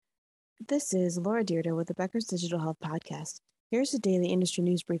This is Laura Deirdre with the Becker's Digital Health Podcast. Here's the daily industry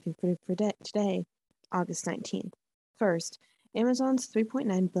news briefing for today, August 19th. First, Amazon's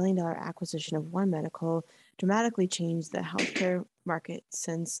 $3.9 billion acquisition of One Medical dramatically changed the healthcare market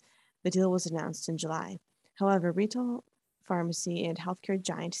since the deal was announced in July. However, retail pharmacy and healthcare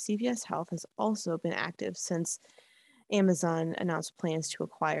giant CVS Health has also been active since Amazon announced plans to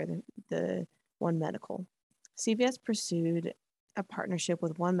acquire the One Medical. CVS pursued a partnership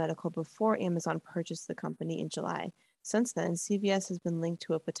with One Medical before Amazon purchased the company in July. Since then, CVS has been linked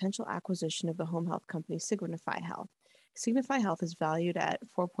to a potential acquisition of the home health company Signify Health. Signify Health is valued at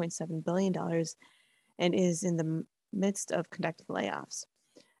 $4.7 billion and is in the midst of conducting layoffs.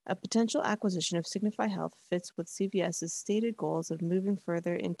 A potential acquisition of Signify Health fits with CVS's stated goals of moving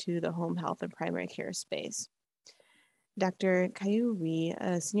further into the home health and primary care space. Dr. Kayu Ri,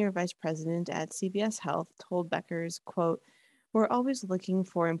 a senior vice president at CVS Health, told Becker's, quote, "We're always looking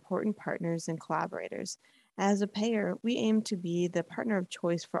for important partners and collaborators. As a payer, we aim to be the partner of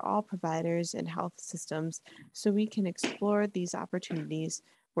choice for all providers and health systems so we can explore these opportunities.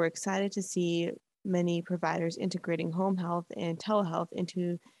 We're excited to see many providers integrating home health and telehealth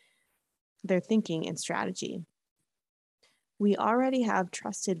into their thinking and strategy. We already have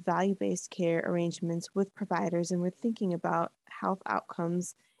trusted value-based care arrangements with providers, and we're thinking about health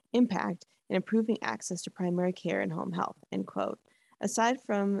outcomes, impact, and improving access to primary care and home health," end quote. Aside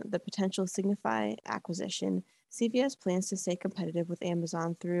from the potential Signify acquisition, CVS plans to stay competitive with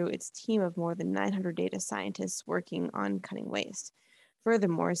Amazon through its team of more than 900 data scientists working on cutting waste.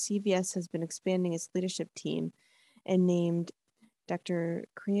 Furthermore, CVS has been expanding its leadership team and named Dr.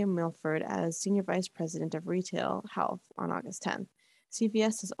 Kriya Milford as Senior Vice President of Retail Health on August 10th.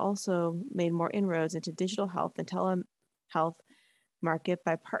 CVS has also made more inroads into digital health and telehealth market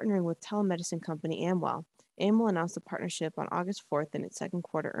by partnering with telemedicine company Amwell. Amwell announced the partnership on August 4th in its second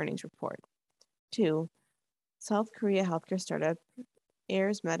quarter earnings report. 2. South Korea healthcare startup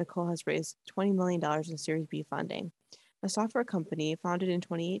Airs Medical has raised $20 million in Series B funding. The software company, founded in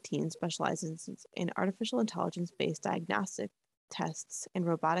 2018, specializes in artificial intelligence-based diagnostic tests and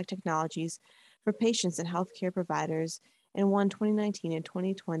robotic technologies for patients and healthcare providers and won 2019 and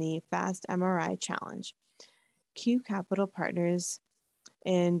 2020 Fast MRI Challenge. Q Capital Partners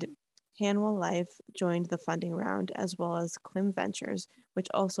and Hanwell Life joined the funding round, as well as Clim Ventures, which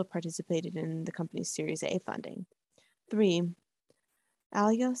also participated in the company's Series A funding. 3.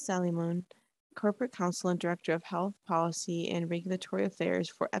 Alia Salimon, Corporate Counsel and Director of Health Policy and Regulatory Affairs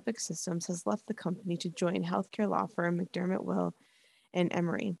for Epic Systems, has left the company to join healthcare law firm McDermott Will and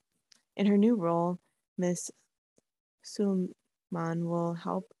Emery. In her new role, Ms. Suleiman will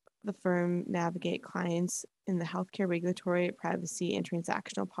help the firm navigate clients in the healthcare regulatory, privacy, and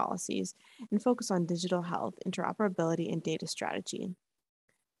transactional policies and focus on digital health, interoperability, and data strategy.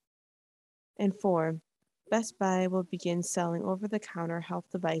 And 4. Best Buy will begin selling over-the-counter health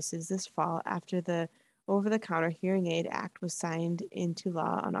devices this fall after the Over-the-Counter Hearing Aid Act was signed into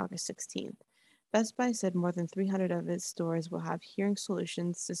law on August 16th. Best Buy said more than 300 of its stores will have hearing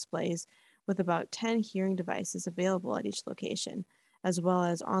solutions displays with about 10 hearing devices available at each location, as well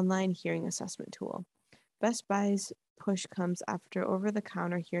as online hearing assessment tool. Best Buy's push comes after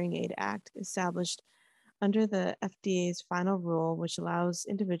Over-the-Counter Hearing Aid Act established under the FDA's final rule, which allows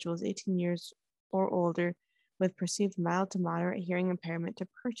individuals 18 years or older with perceived mild to moderate hearing impairment to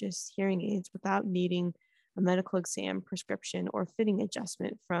purchase hearing aids without needing a medical exam, prescription, or fitting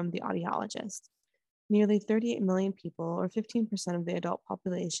adjustment from the audiologist. Nearly 38 million people, or 15% of the adult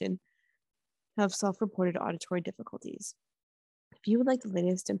population, have self-reported auditory difficulties. If you would like the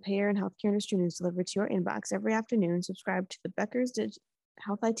latest in payer and healthcare industry news delivered to your inbox every afternoon, subscribe to the Becker's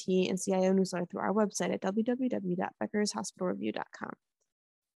Health IT and CIO newsletter through our website at www.beckershospitalreview.com.